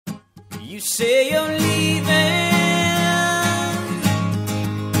You say you're leaving,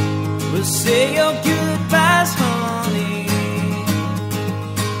 we'll say your goodbyes, honey.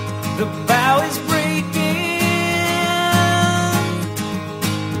 The bow is breaking,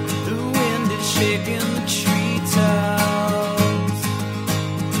 the wind is shaking the treetops.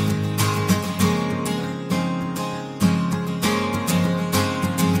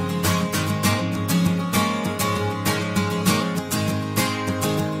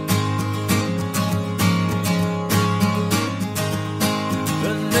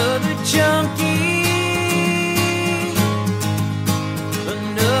 Another junkie,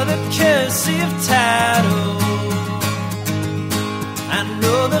 another cursive title. I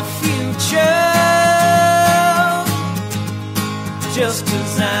know the future, just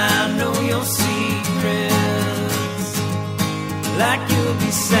as I know your secrets. Like you'll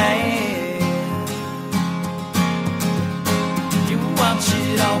be sad, you watch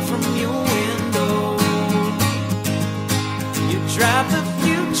it all from your window. You drive the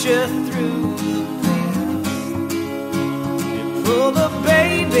future through the past. You pull the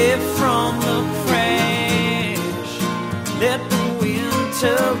baby from the crash. Let the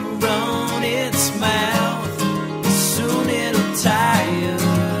winter run its mouth. Soon it'll tire.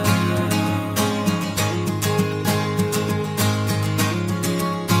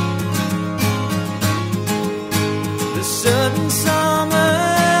 The sudden summer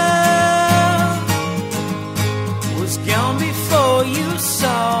was gone before you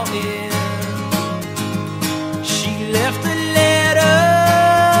saw it. She left a letter,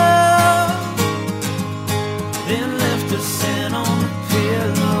 then left a scent on the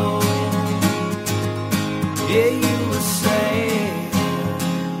pillow. Yeah,